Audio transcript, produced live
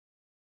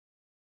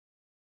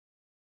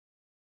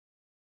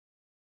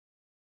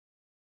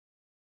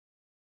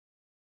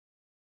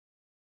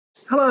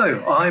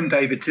Hello, I'm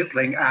David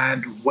Tipling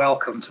and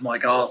welcome to my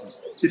garden.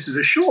 This is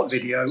a short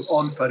video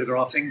on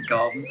photographing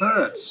garden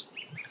birds.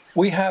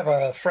 We have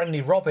a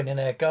friendly robin in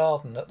our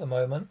garden at the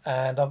moment,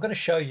 and I'm going to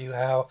show you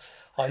how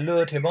I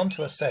lured him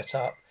onto a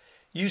setup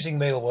using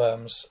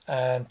mealworms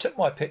and took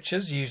my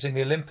pictures using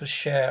the Olympus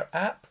Share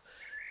app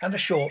and a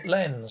short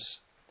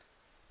lens.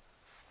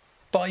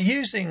 By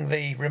using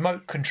the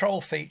remote control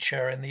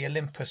feature in the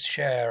Olympus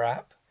Share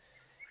app,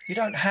 you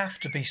don't have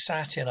to be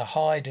sat in a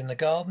hide in the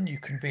garden. You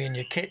can be in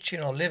your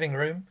kitchen or living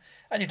room,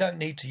 and you don't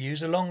need to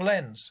use a long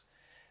lens.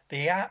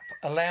 The app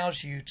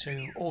allows you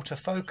to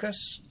autofocus,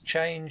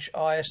 change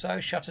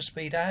ISO, shutter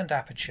speed and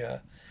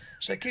aperture,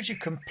 so it gives you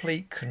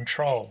complete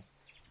control.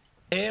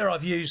 Here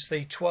I've used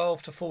the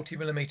 12 to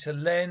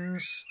 40mm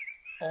lens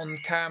on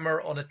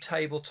camera on a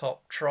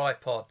tabletop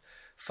tripod,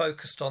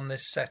 focused on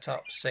this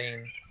setup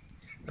scene.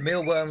 The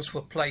mealworms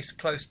were placed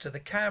close to the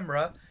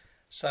camera,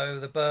 so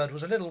the bird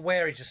was a little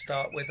wary to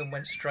start with and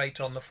went straight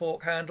on the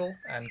fork handle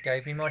and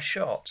gave me my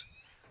shot.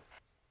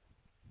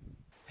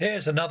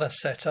 Here's another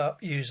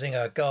setup using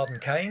a garden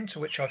cane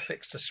to which I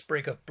fixed a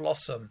sprig of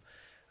blossom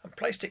and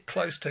placed it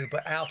close to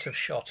but out of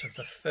shot of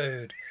the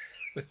food.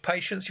 With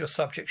patience, your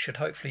subject should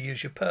hopefully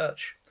use your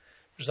perch,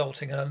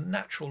 resulting in a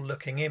natural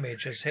looking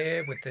image, as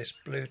here with this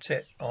blue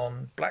tit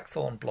on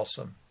blackthorn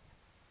blossom.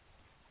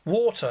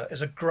 Water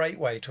is a great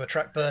way to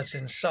attract birds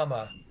in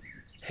summer.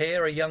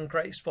 Here a young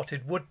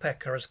great-spotted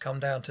woodpecker has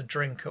come down to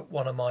drink at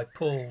one of my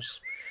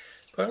pools.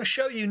 But I'm going to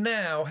show you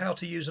now how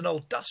to use an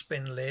old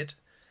dustbin lid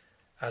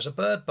as a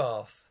bird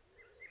bath.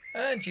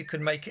 And you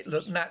can make it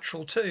look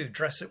natural too.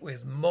 Dress it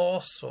with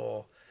moss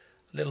or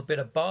a little bit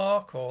of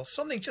bark or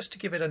something just to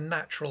give it a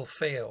natural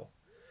feel.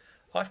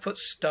 I've put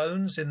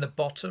stones in the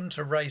bottom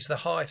to raise the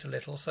height a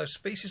little, so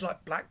species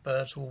like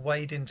blackbirds will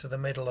wade into the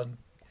middle and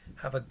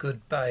have a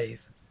good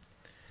bathe.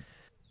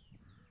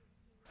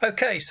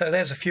 Okay, so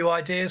there's a few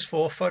ideas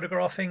for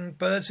photographing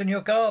birds in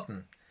your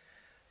garden.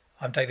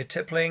 I'm David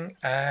Tipling,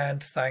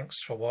 and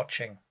thanks for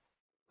watching.